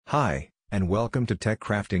Hi, and welcome to Tech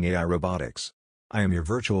Crafting AI Robotics. I am your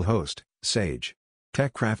virtual host, Sage.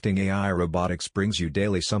 Tech Crafting AI Robotics brings you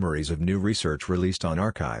daily summaries of new research released on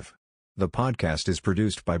arXiv. The podcast is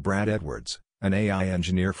produced by Brad Edwards, an AI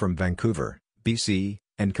engineer from Vancouver, BC,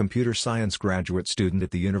 and computer science graduate student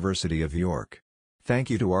at the University of York. Thank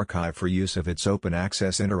you to arXiv for use of its open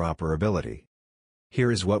access interoperability.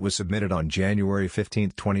 Here is what was submitted on January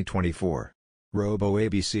 15, 2024.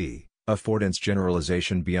 Robo-ABC. Affordance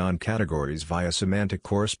generalization beyond categories via semantic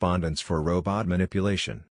correspondence for robot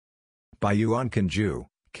manipulation. By Yuanqin Zhu,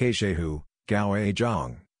 Keishe Hu, Gaoe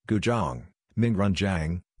Zhang, Gu Zhang, Mingrun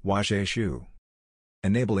Zhang, Huaxie Xu.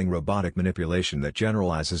 Enabling robotic manipulation that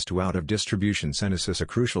generalizes to out-of-distribution synthesis, a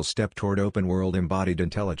crucial step toward open-world embodied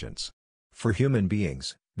intelligence. For human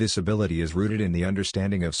beings, this ability is rooted in the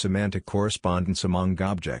understanding of semantic correspondence among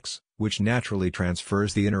objects, which naturally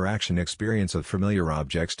transfers the interaction experience of familiar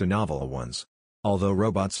objects to novel ones. Although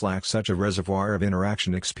robots lack such a reservoir of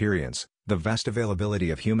interaction experience, the vast availability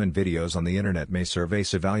of human videos on the internet may serve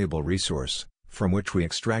as a valuable resource, from which we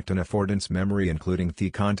extract an affordance memory including the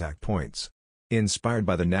contact points. Inspired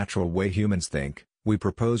by the natural way humans think, we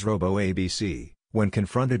propose Robo-ABC. When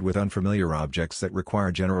confronted with unfamiliar objects that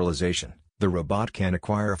require generalization, the robot can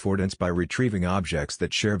acquire affordance by retrieving objects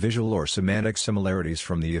that share visual or semantic similarities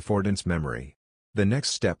from the affordance memory. The next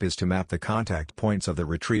step is to map the contact points of the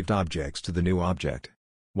retrieved objects to the new object.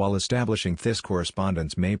 While establishing this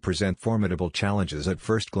correspondence may present formidable challenges at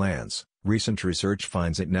first glance, recent research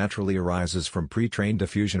finds it naturally arises from pre-trained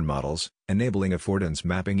diffusion models, enabling affordance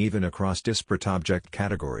mapping even across disparate object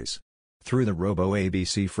categories. Through the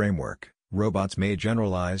Robo-ABC framework, robots may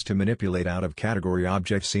generalize to manipulate out-of-category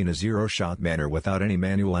objects in a zero-shot manner without any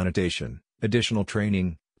manual annotation, additional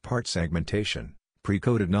training, part segmentation,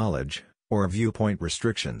 pre-coded knowledge, or viewpoint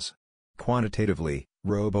restrictions. Quantitatively,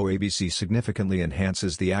 Robo-ABC significantly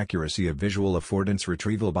enhances the accuracy of visual affordance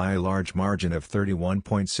retrieval by a large margin of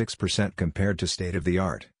 31.6% compared to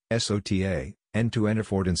state-of-the-art, SOTA, end-to-end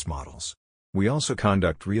affordance models. We also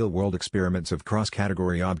conduct real-world experiments of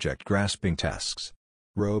cross-category object grasping tasks.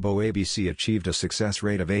 Robo-ABC achieved a success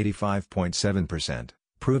rate of 85.7%,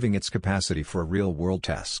 proving its capacity for real-world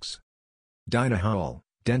tasks. DynaHull,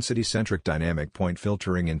 density-centric dynamic point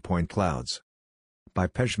filtering in point clouds. By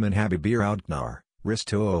Pejman Habibir Outgnar,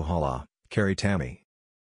 Risto Ohala, Kari Tami.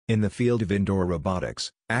 In the field of indoor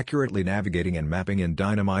robotics, accurately navigating and mapping in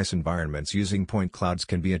dynamic environments using point clouds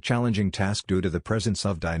can be a challenging task due to the presence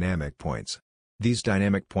of dynamic points. These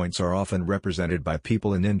dynamic points are often represented by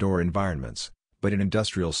people in indoor environments, but in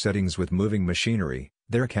industrial settings with moving machinery,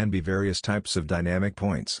 there can be various types of dynamic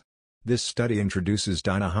points. This study introduces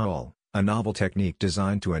DynaHull, a novel technique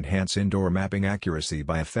designed to enhance indoor mapping accuracy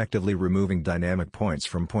by effectively removing dynamic points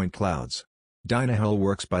from point clouds. DynaHull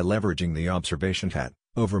works by leveraging the observation hat.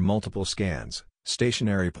 Over multiple scans,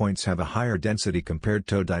 stationary points have a higher density compared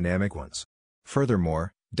to dynamic ones.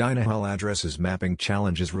 Furthermore, DynaHull addresses mapping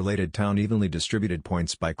challenges related to unevenly distributed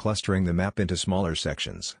points by clustering the map into smaller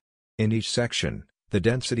sections. In each section, the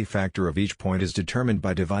density factor of each point is determined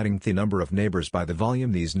by dividing the number of neighbors by the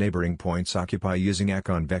volume these neighboring points occupy using a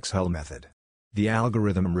convex Hull method. The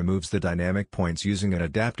algorithm removes the dynamic points using an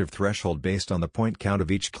adaptive threshold based on the point count of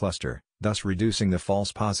each cluster, thus reducing the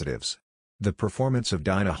false positives. The performance of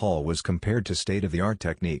DynaHull was compared to state-of-the-art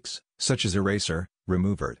techniques, such as eraser,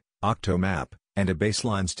 remover, octomap, and a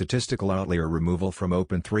baseline statistical outlier removal from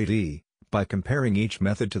Open3D, by comparing each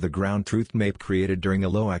method to the ground truth map created during a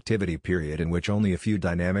low-activity period in which only a few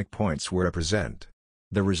dynamic points were present.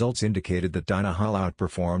 The results indicated that DynaHull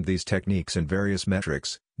outperformed these techniques in various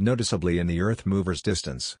metrics, noticeably in the Earth mover's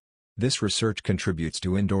distance. This research contributes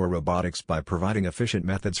to indoor robotics by providing efficient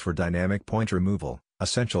methods for dynamic point removal,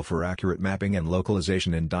 essential for accurate mapping and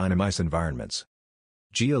localization in dynamic environments.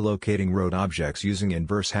 Geolocating road objects using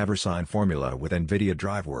inverse Haversine formula with NVIDIA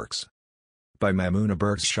DriveWorks. By Mamouna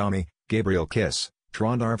Bergshami, Gabriel Kiss,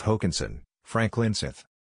 Trondalf Håkansson, Franklin Sith.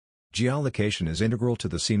 Geolocation is integral to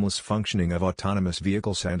the seamless functioning of autonomous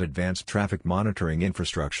vehicles and advanced traffic monitoring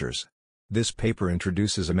infrastructures. This paper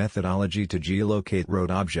introduces a methodology to geolocate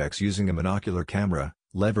road objects using a monocular camera,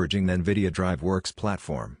 leveraging the NVIDIA DriveWorks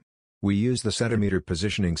platform. We use the centimeter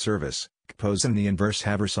positioning service, CPOS, and the inverse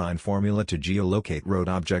Haversine formula to geolocate road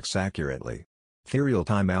objects accurately. The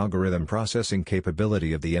real-time algorithm processing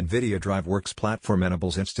capability of the NVIDIA DriveWorks platform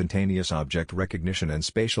enables instantaneous object recognition and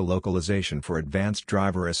spatial localization for advanced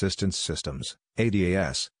driver assistance systems,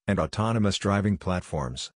 ADAS, and autonomous driving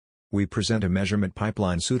platforms. We present a measurement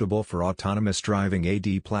pipeline suitable for autonomous driving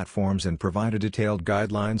AD platforms and provide a detailed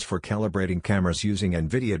guidelines for calibrating cameras using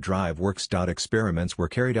NVIDIA DriveWorks. Experiments were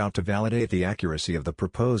carried out to validate the accuracy of the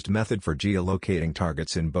proposed method for geolocating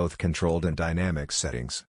targets in both controlled and dynamic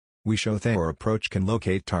settings. We show that our approach can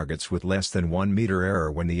locate targets with less than 1 meter error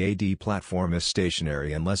when the AD platform is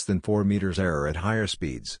stationary and less than 4 meters error at higher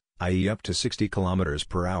speeds, i.e. up to 60 km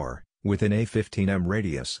per hour, within a 15 m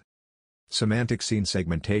radius. Semantic Scene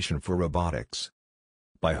Segmentation for Robotics.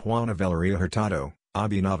 By Juana Valeria Hurtado,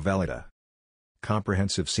 Abhinav Velida.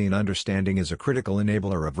 Comprehensive scene understanding is a critical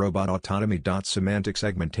enabler of robot autonomy. Semantic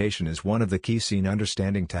segmentation is one of the key scene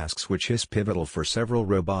understanding tasks which is pivotal for several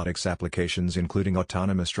robotics applications including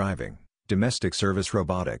autonomous driving, domestic service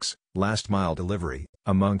robotics, last-mile delivery,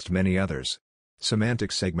 amongst many others.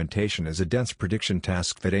 Semantic segmentation is a dense prediction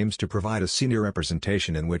task that aims to provide a scene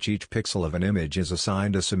representation in which each pixel of an image is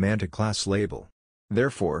assigned a semantic class label.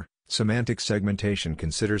 Therefore, semantic segmentation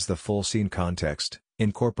considers the full scene context,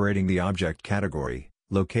 incorporating the object category,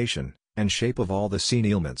 location, and shape of all the scene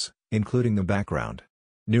elements, including the background.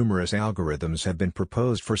 Numerous algorithms have been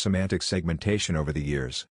proposed for semantic segmentation over the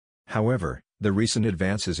years. However, the recent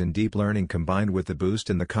advances in deep learning combined with the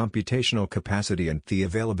boost in the computational capacity and the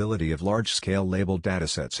availability of large-scale labeled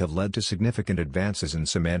datasets have led to significant advances in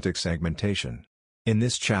semantic segmentation. In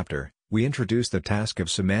this chapter, we introduce the task of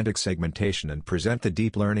semantic segmentation and present the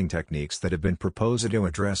deep learning techniques that have been proposed to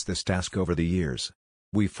address this task over the years.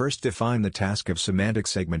 We first define the task of semantic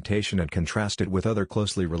segmentation and contrast it with other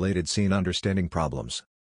closely related scene understanding problems.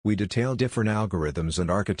 We detail different algorithms and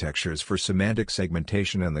architectures for semantic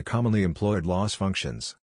segmentation and the commonly employed loss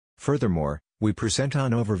functions. Furthermore, we present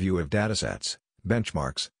an overview of datasets,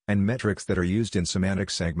 benchmarks, and metrics that are used in semantic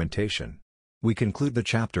segmentation. We conclude the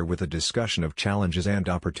chapter with a discussion of challenges and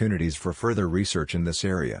opportunities for further research in this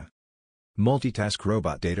area. Multitask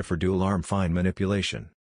robot data for dual-arm fine manipulation.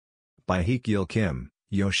 By Hikil Kim,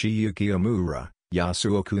 Yoshiyuki Omura,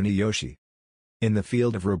 Yasuo Kuniyoshi. In the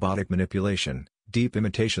field of robotic manipulation, deep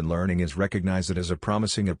imitation learning is recognized as a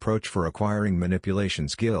promising approach for acquiring manipulation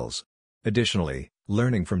skills. Additionally,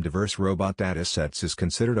 learning from diverse robot datasets is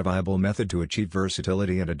considered a viable method to achieve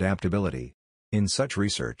versatility and adaptability. In such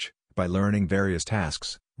research, by learning various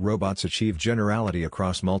tasks, robots achieve generality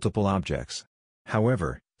across multiple objects.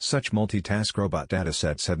 However, such multitask robot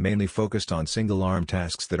datasets have mainly focused on single-arm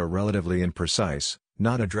tasks that are relatively imprecise,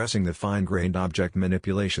 not addressing the fine-grained object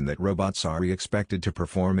manipulation that robots are expected to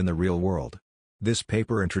perform in the real world. This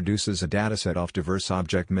paper introduces a dataset of diverse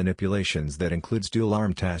object manipulations that includes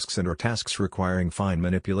dual-arm tasks and/or tasks requiring fine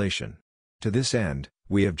manipulation. To this end,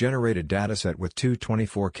 we have generated dataset with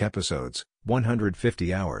 224 episodes,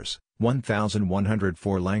 150 hours,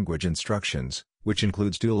 1,104 language instructions, which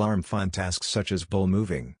includes dual-arm fine tasks such as bowl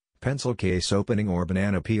moving, pencil case opening or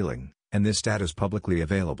banana peeling, and this data is publicly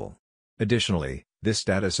available. Additionally, this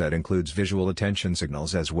dataset includes visual attention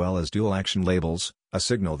signals as well as dual action labels, a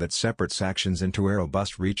signal that separates actions into a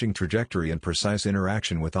robust reaching trajectory and precise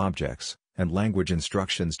interaction with objects, and language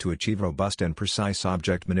instructions to achieve robust and precise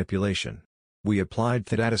object manipulation. We applied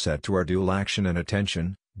the dataset to our dual action and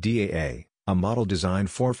attention, DAA, a model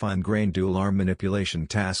designed for fine-grained dual-arm manipulation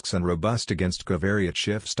tasks and robust against covariate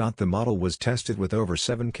shifts. The model was tested with over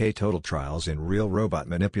 7K total trials in real robot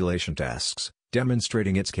manipulation tasks,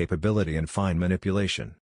 demonstrating its capability in fine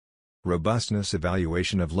manipulation. Robustness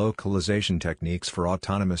evaluation of localization techniques for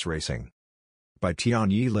autonomous racing. By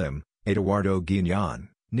Tianyi Lim, Eduardo Guignan,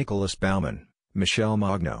 Nicholas Baumann, Michel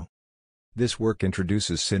Magno. This work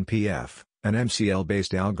introduces SynPF, an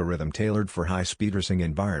MCL-based algorithm tailored for high-speed racing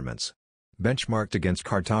environments. Benchmarked against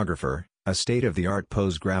Cartographer, a state-of-the-art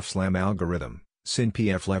post-graph-SLAM algorithm,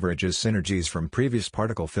 SynPF leverages synergies from previous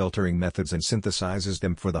particle filtering methods and synthesizes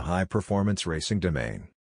them for the high-performance racing domain.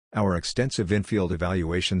 Our extensive in-field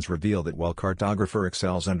evaluations reveal that while Cartographer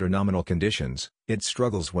excels under nominal conditions, it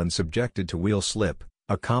struggles when subjected to wheel slip,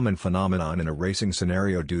 a common phenomenon in a racing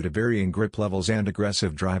scenario due to varying grip levels and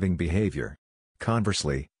aggressive driving behavior.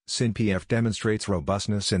 Conversely, SynPF demonstrates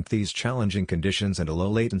robustness in these challenging conditions and a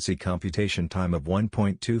low-latency computation time of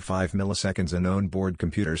 1.25 milliseconds in on-board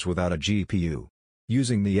computers without a GPU.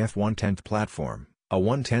 Using the F110 platform, a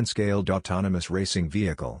 1/10-scaled autonomous racing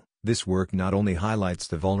vehicle, this work not only highlights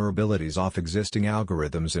the vulnerabilities of existing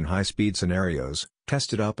algorithms in high-speed scenarios,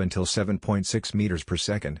 tested up until 7.6 meters per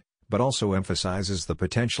second, but also emphasizes the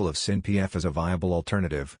potential of SynPF as a viable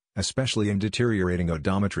alternative, especially in deteriorating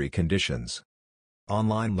odometry conditions.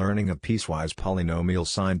 Online learning of piecewise polynomial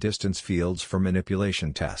sign distance fields for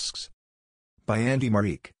manipulation tasks. By Andy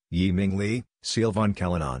Marique, Yiming Li, Sylvain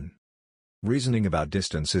Callanan. Reasoning about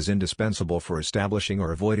distance is indispensable for establishing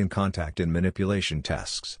or avoiding contact in manipulation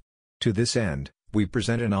tasks. To this end, we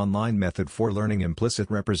present an online method for learning implicit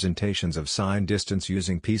representations of sign distance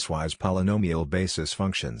using piecewise polynomial basis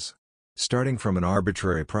functions. Starting from an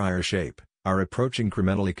arbitrary prior shape, our approach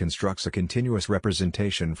incrementally constructs a continuous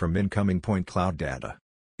representation from incoming point cloud data.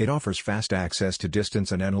 It offers fast access to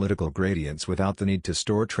distance and analytical gradients without the need to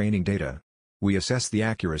store training data. We assess the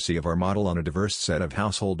accuracy of our model on a diverse set of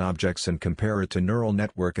household objects and compare it to neural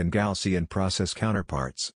network and Gaussian process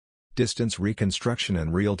counterparts. Distance reconstruction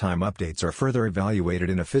and real-time updates are further evaluated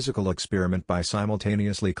in a physical experiment by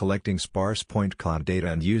simultaneously collecting sparse point cloud data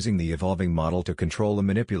and using the evolving model to control the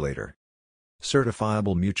manipulator.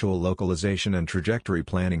 Certifiable mutual localization and trajectory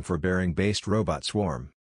planning for bearing-based robot swarm.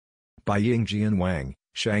 By Yingjian Wang,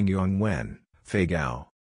 Shangyong Wen, Fei Gao.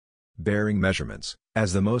 Bearing measurements,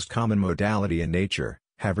 as the most common modality in nature,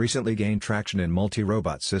 have recently gained traction in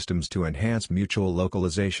multi-robot systems to enhance mutual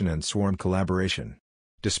localization and swarm collaboration.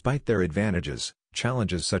 Despite their advantages,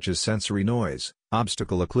 challenges such as sensory noise,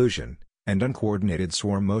 obstacle occlusion, and uncoordinated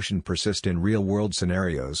swarm motion persist in real-world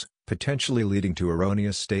scenarios, potentially leading to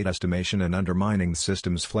erroneous state estimation and undermining the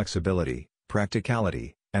system's flexibility,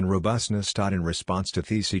 practicality, and robustness. In response to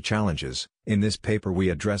these challenges, in this paper we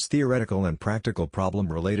address theoretical and practical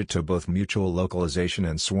problem related to both mutual localization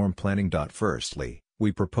and swarm planning. Firstly,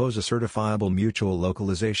 we propose a certifiable mutual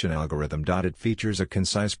localization algorithm. It features a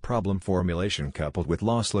concise problem formulation coupled with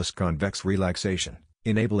lossless convex relaxation,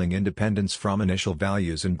 enabling independence from initial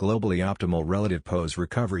values and globally optimal relative pose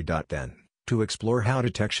recovery. Then, to explore how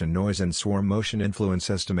detection noise and swarm motion influence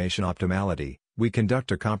estimation optimality, we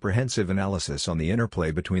conduct a comprehensive analysis on the interplay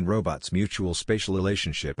between robots' mutual spatial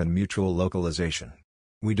relationship and mutual localization.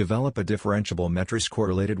 We develop a differentiable matrix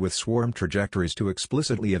correlated with swarm trajectories to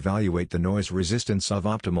explicitly evaluate the noise resistance of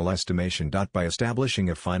optimal estimation. By establishing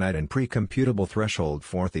a finite and pre-computable threshold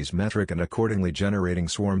for these metric and accordingly generating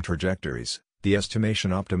swarm trajectories, the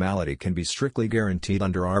estimation optimality can be strictly guaranteed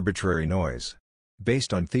under arbitrary noise.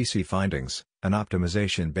 Based on these findings, an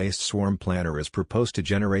optimization-based swarm planner is proposed to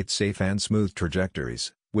generate safe and smooth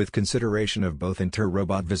trajectories, with consideration of both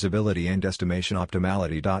inter-robot visibility and estimation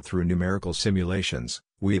optimality. Through numerical simulations,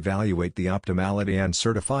 we evaluate the optimality and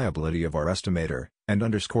certifiability of our estimator, and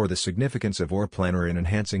underscore the significance of our planner in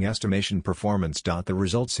enhancing estimation performance. The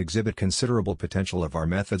results exhibit considerable potential of our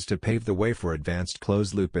methods to pave the way for advanced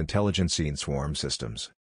closed-loop intelligence in swarm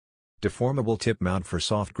systems. Deformable tip mount for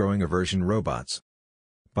soft-growing aversion robots.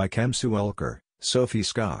 By Kemsu Ulker, Sophie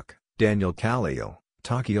Skok, Daniel Khalil,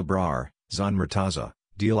 Taki Abrar, Zan Murtaza,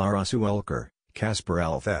 Dilarasu Ulker, Kasper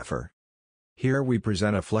Alpfeffer. Here we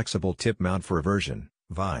present a flexible tip mount for aversion,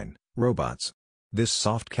 Vine, robots. This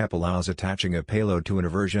soft cap allows attaching a payload to an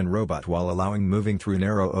aversion robot while allowing moving through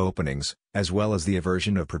narrow openings, as well as the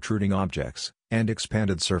aversion of protruding objects, and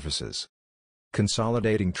expanded surfaces.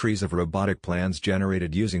 Consolidating trees of robotic plans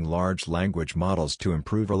generated using large language models to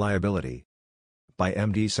improve reliability. By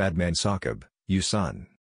MD Sadman Saqib, Yusun.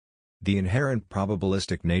 The inherent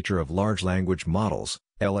probabilistic nature of large language models,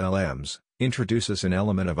 LLMs, introduces an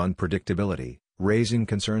element of unpredictability, raising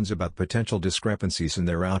concerns about potential discrepancies in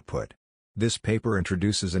their output. This paper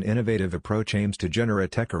introduces an innovative approach aims to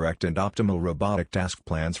generate correct and optimal robotic task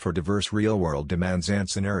plans for diverse real-world demands and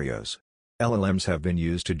scenarios. LLMs have been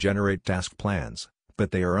used to generate task plans, but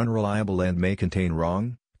they are unreliable and may contain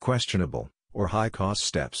wrong, questionable, or high-cost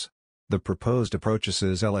steps. The proposed approach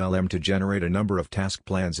uses LLM to generate a number of task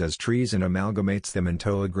plans as trees and amalgamates them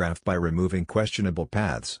into a graph by removing questionable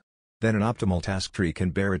paths. Then an optimal task tree can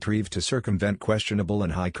be retrieved to circumvent questionable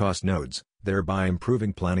and high-cost nodes, thereby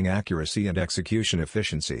improving planning accuracy and execution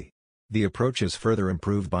efficiency. The approach is further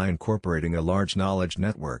improved by incorporating a large knowledge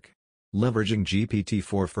network. Leveraging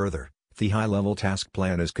GPT-4 further, the high-level task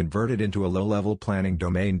plan is converted into a low-level planning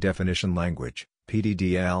domain definition language,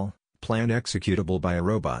 PDDL, plan executable by a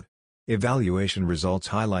robot. Evaluation results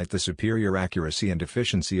highlight the superior accuracy and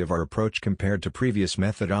efficiency of our approach compared to previous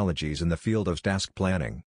methodologies in the field of task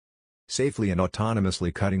planning. Safely and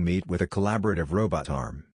autonomously cutting meat with a collaborative robot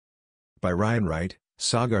arm. By Ryan Wright,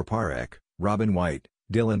 Sagar Parekh, Robin White,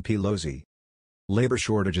 Dylan P. Lozzi. Labor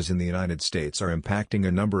shortages in the United States are impacting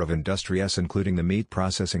a number of industries including the meat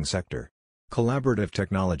processing sector. Collaborative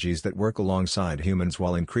technologies that work alongside humans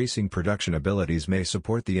while increasing production abilities may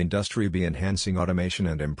support the industry by enhancing automation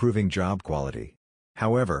and improving job quality.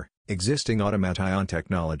 However, existing automation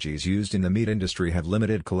technologies used in the meat industry have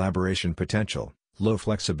limited collaboration potential, low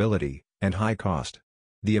flexibility, and high cost.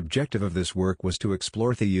 The objective of this work was to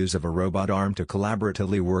explore the use of a robot arm to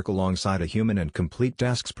collaboratively work alongside a human and complete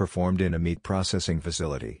tasks performed in a meat processing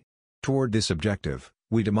facility. Toward this objective,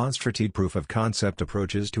 we demonstrated proof-of-concept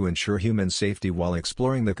approaches to ensure human safety while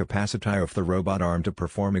exploring the capacity of the robot arm to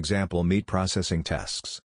perform example meat processing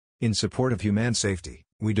tasks. In support of human safety,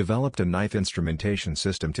 we developed a knife instrumentation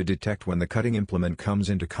system to detect when the cutting implement comes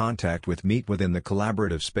into contact with meat within the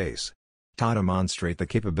collaborative space. To demonstrate the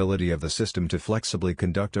capability of the system to flexibly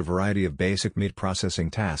conduct a variety of basic meat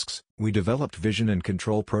processing tasks, we developed vision and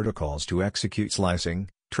control protocols to execute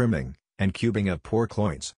slicing, trimming, and cubing of pork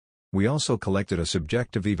loins. We also collected a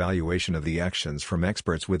subjective evaluation of the actions from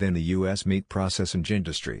experts within the U.S. meat processing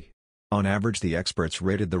industry. On average, the experts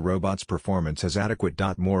rated the robot's performance as adequate.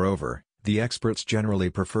 Moreover, the experts generally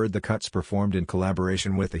preferred the cuts performed in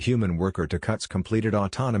collaboration with the human worker to cuts completed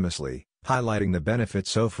autonomously, highlighting the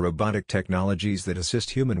benefits of robotic technologies that assist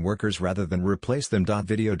human workers rather than replace them.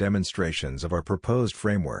 Video demonstrations of our proposed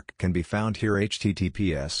framework can be found here: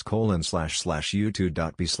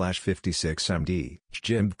 https://youtube.b/56md.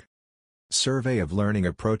 GIMP. Survey of Learning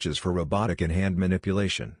Approaches for Robotic in Hand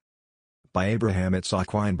Manipulation. By Abraham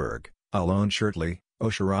Itzhak Weinberg, Alon Shirtley,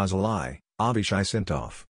 Oshiraz Ali, Avishai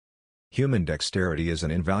Sintoff. Human dexterity is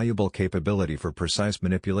an invaluable capability for precise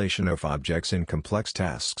manipulation of objects in complex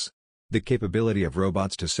tasks. The capability of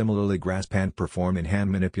robots to similarly grasp and perform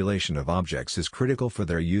in-hand manipulation of objects is critical for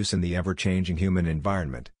their use in the ever-changing human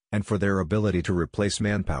environment, and for their ability to replace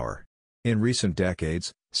manpower. In recent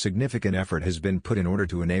decades, significant effort has been put in order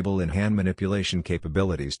to enable in-hand manipulation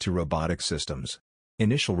capabilities to robotic systems.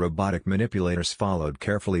 Initial robotic manipulators followed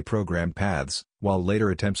carefully programmed paths, while later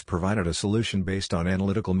attempts provided a solution based on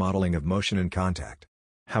analytical modeling of motion and contact.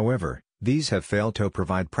 However, these have failed to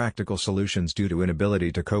provide practical solutions due to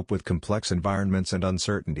inability to cope with complex environments and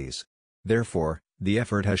uncertainties. Therefore, the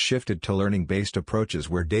effort has shifted to learning-based approaches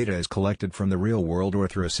where data is collected from the real world or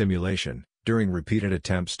through a simulation, during repeated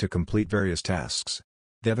attempts to complete various tasks.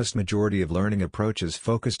 The vast majority of learning approaches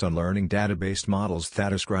focused on learning data-based models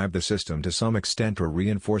that ascribe the system to some extent, or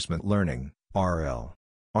reinforcement learning, RL.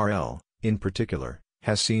 RL, in particular,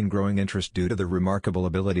 has seen growing interest due to the remarkable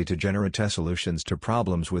ability to generate solutions to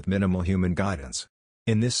problems with minimal human guidance.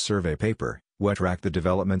 In this survey paper, we track the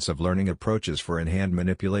developments of learning approaches for in-hand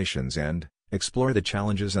manipulations and explore the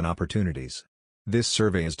challenges and opportunities. This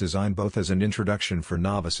survey is designed both as an introduction for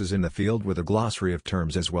novices in the field with a glossary of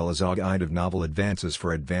terms as well as a guide of novel advances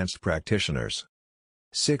for advanced practitioners.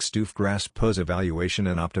 6-Doof Grasp Pose Evaluation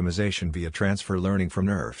and Optimization via Transfer Learning from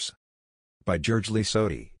NERFs. By George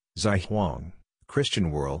Sodi, Zai Huang,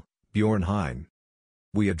 Christian Wuerl, Bjorn Hein.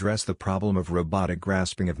 We address the problem of robotic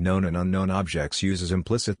grasping of known and unknown objects uses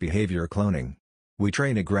implicit behavior cloning. We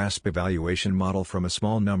train a grasp evaluation model from a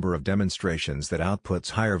small number of demonstrations that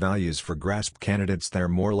outputs higher values for grasp candidates that are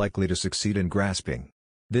more likely to succeed in grasping.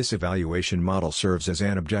 This evaluation model serves as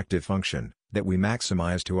an objective function that we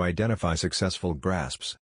maximize to identify successful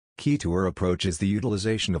grasps. Key to our approach is the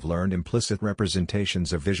utilization of learned implicit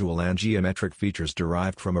representations of visual and geometric features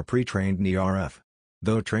derived from a pre-trained NERF.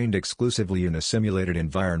 Though trained exclusively in a simulated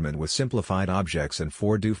environment with simplified objects and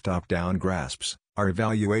 4-Doof top-down grasps, our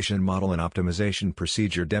evaluation model and optimization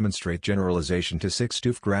procedure demonstrate generalization to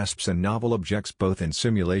 6-Doof grasps and novel objects both in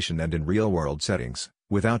simulation and in real-world settings,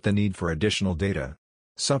 without the need for additional data.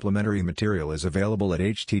 Supplementary material is available at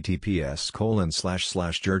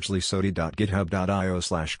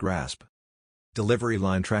https://georgelysodi.github.io/grasp. Delivery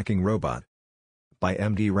Line Tracking Robot. By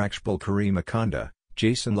MD Rakshpal Karim Akanda,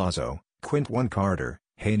 Jason Lazo, Quint 1 Carter,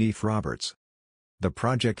 Hanif Roberts. The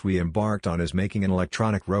project we embarked on is making an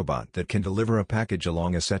electronic robot that can deliver a package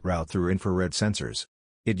along a set route through infrared sensors.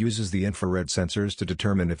 It uses the infrared sensors to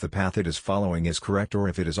determine if the path it is following is correct or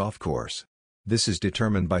if it is off course. This is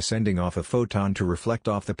determined by sending off a photon to reflect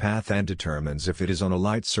off the path and determines if it is on a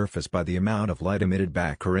light surface by the amount of light emitted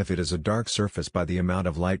back or if it is a dark surface by the amount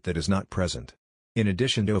of light that is not present. In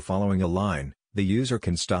addition to following a line, the user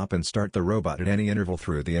can stop and start the robot at any interval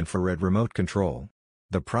through the infrared remote control.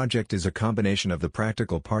 The project is a combination of the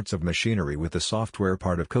practical parts of machinery with the software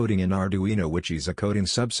part of coding in Arduino, which is a coding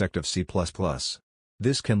subset of C++.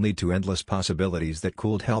 This can lead to endless possibilities that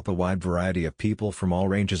could help a wide variety of people from all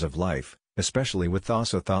ranges of life, especially with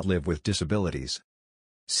those that live with disabilities.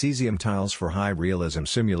 Cesium tiles for high realism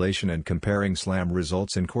simulation and comparing SLAM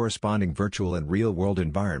results in corresponding virtual and real-world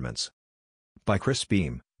environments. By Chris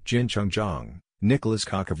Beam, Jin-Chung Zhang, Nicholas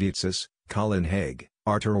Kakavitsis, Colin Haig,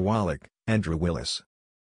 Artur Wallach, Andrew Willis.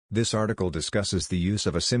 This article discusses the use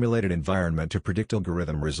of a simulated environment to predict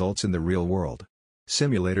algorithm results in the real world.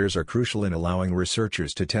 Simulators are crucial in allowing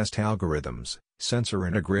researchers to test algorithms, sensor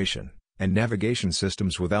integration, and navigation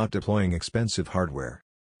systems without deploying expensive hardware.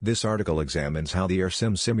 This article examines how the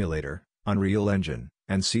AirSim simulator, Unreal Engine,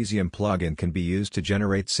 and Cesium plugin can be used to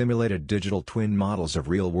generate simulated digital twin models of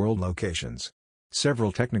real-world locations.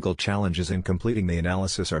 Several technical challenges in completing the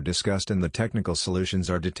analysis are discussed and the technical solutions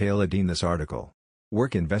are detailed in this article.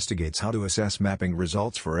 Work investigates how to assess mapping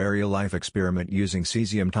results for area life experiment using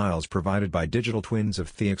cesium tiles provided by digital twins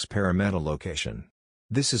of the experimental location.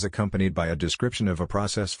 This is accompanied by a description of a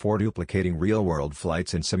process for duplicating real-world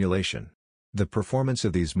flights in simulation. The performance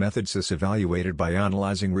of these methods is evaluated by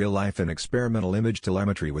analyzing real-life and experimental image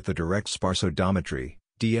telemetry with the direct sparse odometry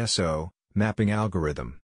 (DSO) mapping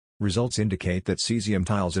algorithm. Results indicate that cesium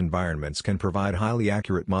tiles environments can provide highly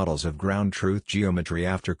accurate models of ground truth geometry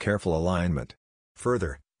after careful alignment.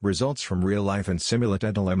 Further, results from real-life and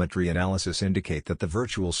simulated telemetry analysis indicate that the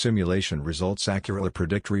virtual simulation results accurately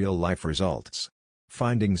predict real-life results.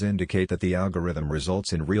 Findings indicate that the algorithm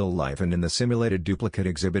results in real life and in the simulated duplicate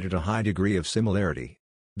exhibited a high degree of similarity.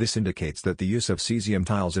 This indicates that the use of cesium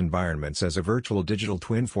tiles environments as a virtual digital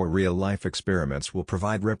twin for real-life experiments will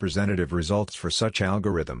provide representative results for such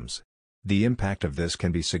algorithms. The impact of this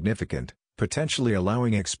can be significant, potentially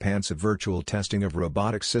allowing expansive virtual testing of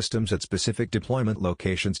robotic systems at specific deployment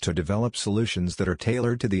locations to develop solutions that are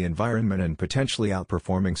tailored to the environment and potentially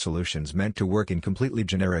outperforming solutions meant to work in completely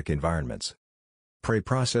generic environments.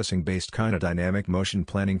 Pre-processing-based kinodynamic motion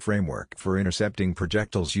planning framework for intercepting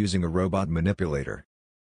projectiles using a robot manipulator.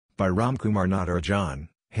 By Ramkumar Natarajan,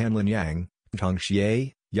 Hanlin Yang, Tong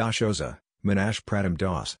Xie, Yashoza, Manash Pratam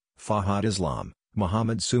Das, Fahad Islam,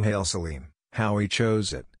 Mohammad Suhail Salim, Howie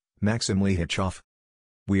Chozet, Maxim Lihachoff.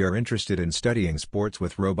 We are interested in studying sports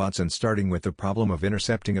with robots and starting with the problem of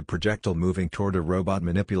intercepting a projectile moving toward a robot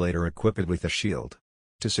manipulator equipped with a shield.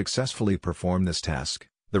 To successfully perform this task,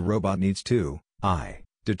 the robot needs to I.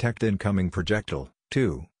 Detect the incoming projectile,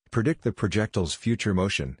 2. Predict the projectile's future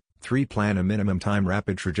motion, 3. Plan a minimum time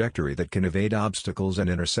rapid trajectory that can evade obstacles and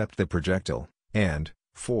intercept the projectile, and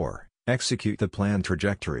 4. Execute the planned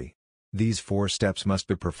trajectory. These 4 steps must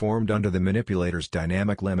be performed under the manipulator's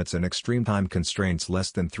dynamic limits and extreme time constraints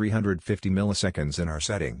less than 350 milliseconds in our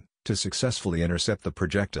setting, to successfully intercept the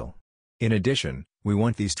projectile. In addition, we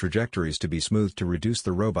want these trajectories to be smooth to reduce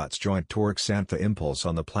the robot's joint torques and the impulse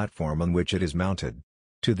on the platform on which it is mounted.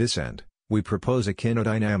 To this end, we propose a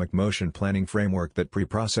kinodynamic motion planning framework that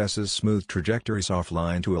pre-processes smooth trajectories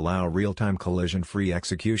offline to allow real-time collision-free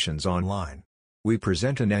executions online. We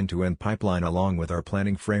present an end-to-end pipeline along with our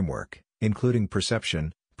planning framework, including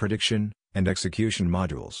perception, prediction, and execution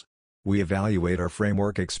modules. We evaluate our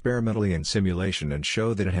framework experimentally in simulation and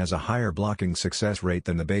show that it has a higher blocking success rate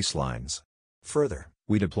than the baselines. Further,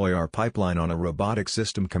 we deploy our pipeline on a robotic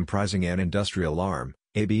system comprising an industrial arm,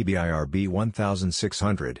 a BBIRB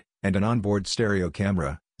 1600, and an onboard stereo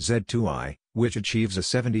camera, Z2i, which achieves a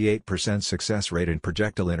 78% success rate in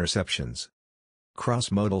projectile interceptions.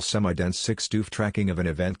 Cross-modal semi-dense 6-doof tracking of an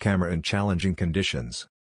event camera in challenging conditions.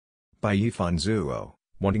 By Yifan Zhuo,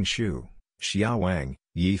 Wanting Xu, Xia Wang,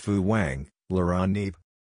 Yifu Wang, Laurent Neep.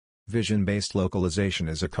 Vision-based localization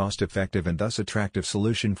is a cost-effective and thus attractive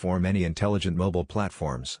solution for many intelligent mobile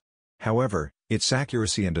platforms. However, its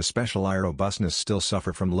accuracy and especially robustness still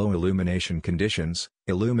suffer from low illumination conditions,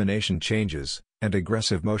 illumination changes, and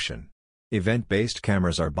aggressive motion. Event-based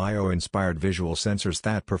cameras are bio-inspired visual sensors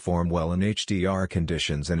that perform well in HDR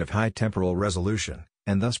conditions and of high temporal resolution,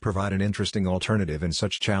 and thus provide an interesting alternative in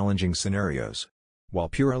such challenging scenarios. While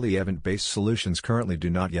purely event-based solutions currently do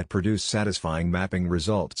not yet produce satisfying mapping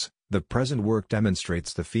results, the present work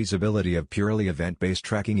demonstrates the feasibility of purely event-based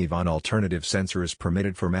tracking if an alternative sensor is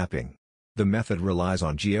permitted for mapping. The method relies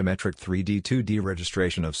on geometric 3D-2D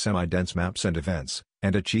registration of semi-dense maps and events,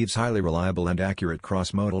 and achieves highly reliable and accurate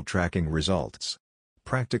cross-modal tracking results.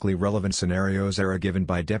 Practically relevant scenarios are given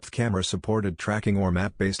by depth camera-supported tracking or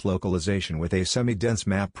map-based localization with a semi-dense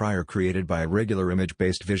map prior created by a regular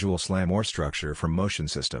image-based visual SLAM or structure from motion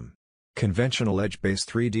system. Conventional edge-based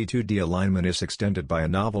 3D-2D alignment is extended by a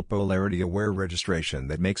novel polarity-aware registration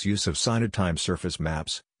that makes use of Synod time surface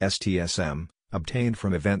maps, STSM, obtained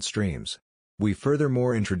from event streams. We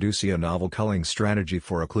furthermore introduce a novel culling strategy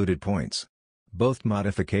for occluded points. Both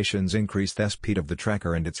modifications increase the speed of the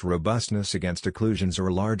tracker and its robustness against occlusions or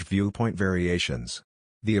large viewpoint variations.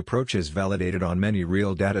 The approach is validated on many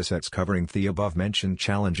real datasets covering the above-mentioned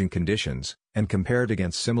challenging conditions, and compared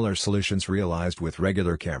against similar solutions realized with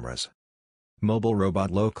regular cameras. Mobile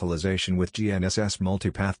robot localization with GNSS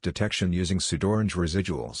multipath detection using pseudorange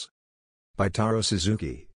residuals. By Taro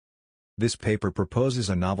Suzuki. This paper proposes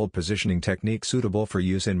a novel positioning technique suitable for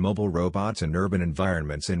use in mobile robots and urban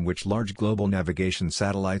environments in which large global navigation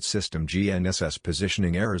satellite system GNSS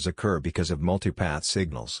positioning errors occur because of multipath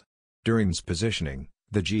signals. During this positioning,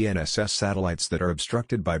 the GNSS satellites that are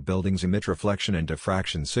obstructed by buildings emit reflection and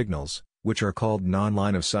diffraction signals, which are called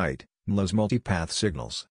non-line of sight, NLOS multipath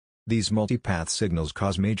signals. These multipath signals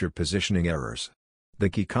cause major positioning errors. The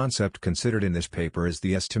key concept considered in this paper is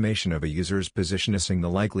the estimation of a user's position using the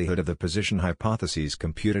likelihood of the position hypotheses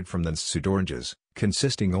computed from the pseudoranges,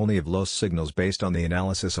 consisting only of loss signals based on the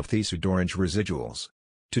analysis of the pseudorange residuals.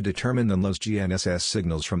 To determine the loss GNSS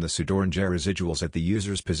signals from the pseudorange residuals at the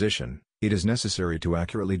user's position, it is necessary to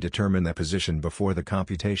accurately determine the position before the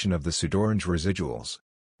computation of the pseudorange residuals.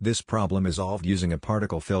 This problem is solved using a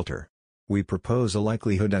particle filter. We propose a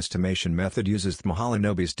likelihood estimation method uses the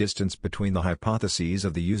Mahalanobis distance between the hypotheses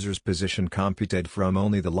of the user's position computed from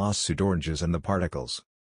only the lost pseudoranges and the particles.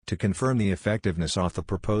 To confirm the effectiveness of the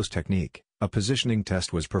proposed technique, a positioning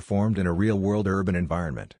test was performed in a real-world urban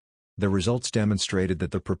environment. The results demonstrated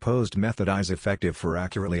that the proposed method is effective for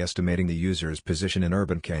accurately estimating the user's position in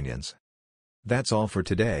urban canyons. That's all for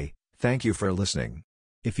today. Thank you for listening.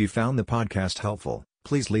 If you found the podcast helpful,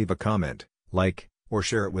 please leave a comment, like, or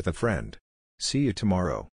share it with a friend. See you tomorrow.